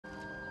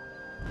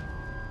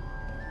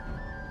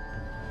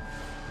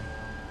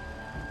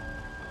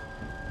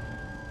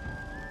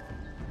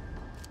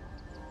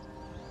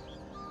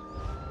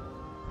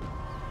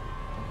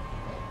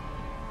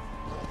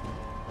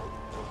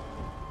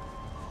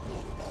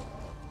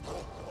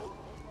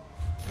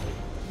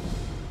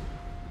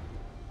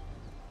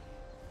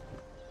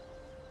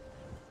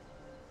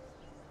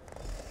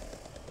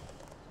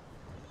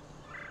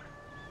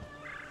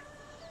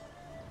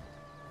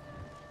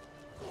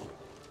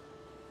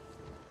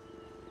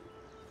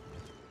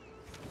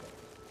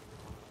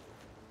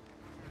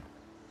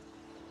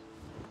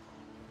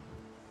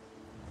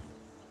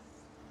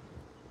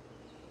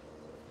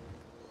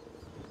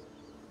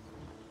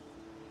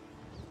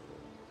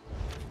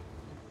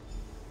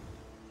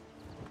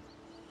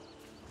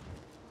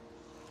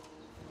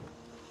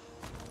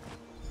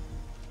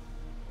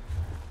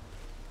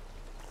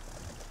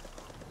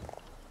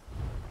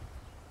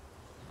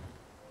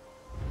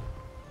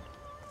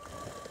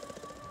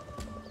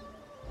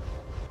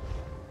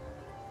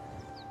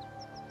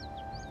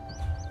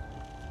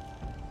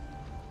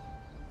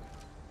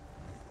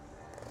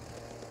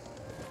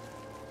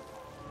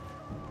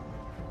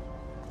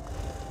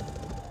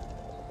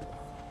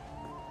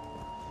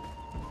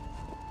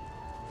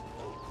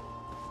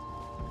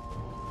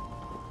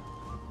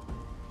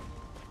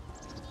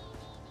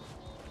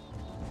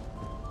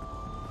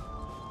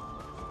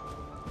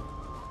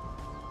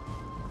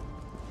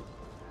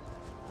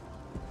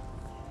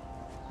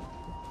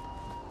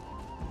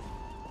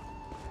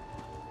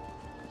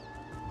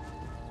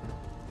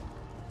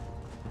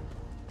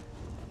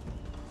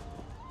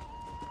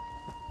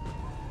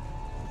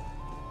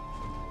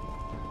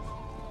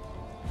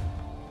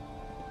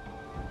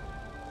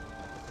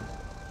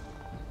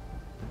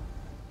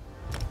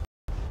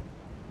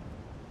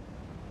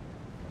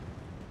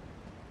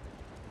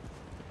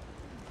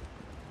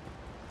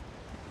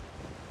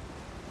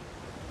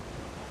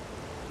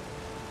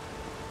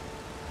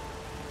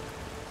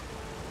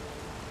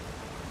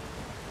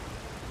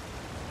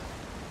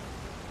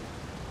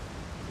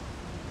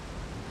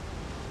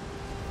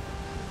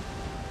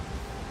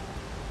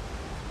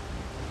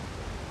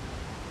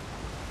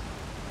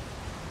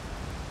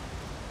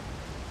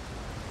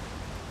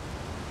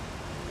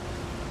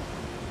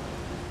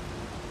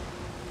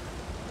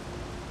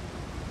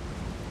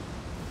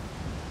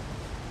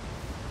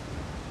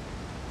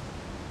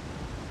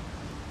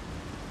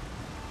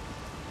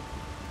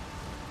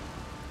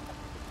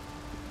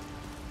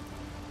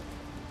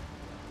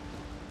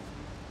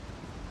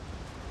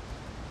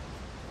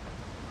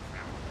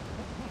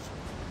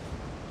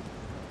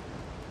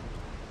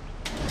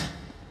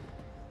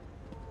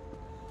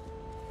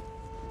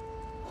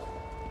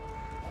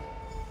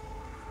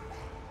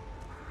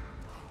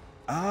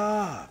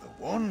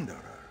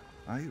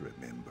I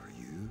remember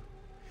you.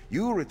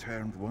 You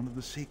returned one of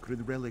the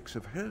sacred relics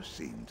of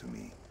Hercene to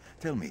me.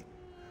 Tell me,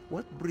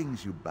 what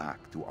brings you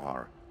back to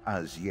our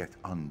as-yet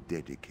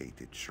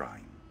undedicated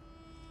shrine?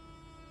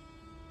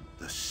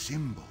 The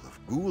symbol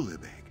of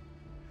gulibeg.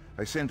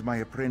 I sent my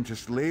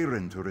apprentice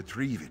Leyren to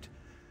retrieve it.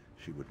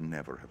 She would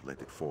never have let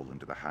it fall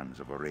into the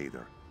hands of a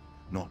raider,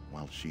 not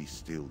while she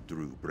still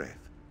drew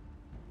breath.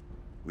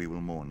 We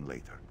will mourn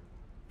later.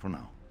 For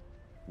now,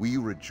 we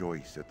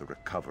rejoice at the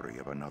recovery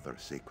of another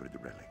sacred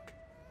relic.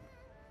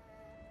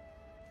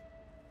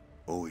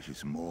 Oh, it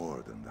is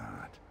more than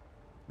that.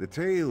 The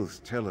tales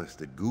tell us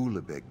that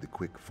Gulibeg the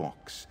Quick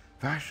Fox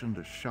fashioned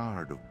a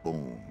shard of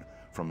bone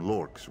from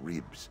Lork's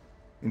ribs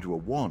into a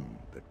wand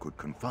that could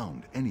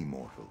confound any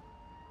mortal.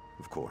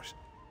 Of course,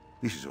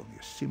 this is only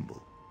a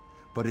symbol,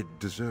 but it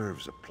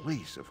deserves a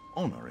place of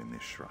honor in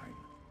this shrine.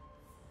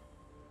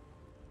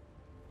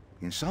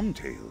 In some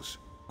tales,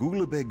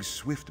 Gulibeg's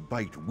swift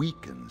bite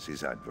weakens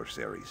his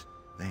adversaries.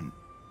 Then,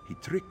 he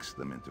tricks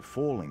them into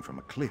falling from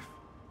a cliff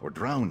or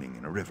drowning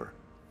in a river.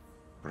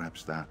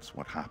 Perhaps that's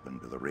what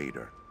happened to the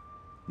raider.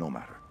 No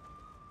matter.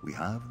 We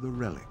have the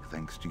relic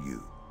thanks to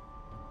you.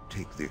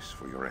 Take this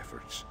for your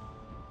efforts.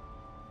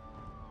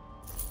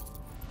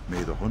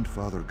 May the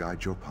Huntfather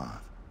guide your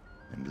path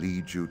and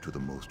lead you to the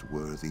most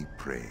worthy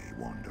prey,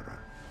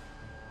 Wanderer.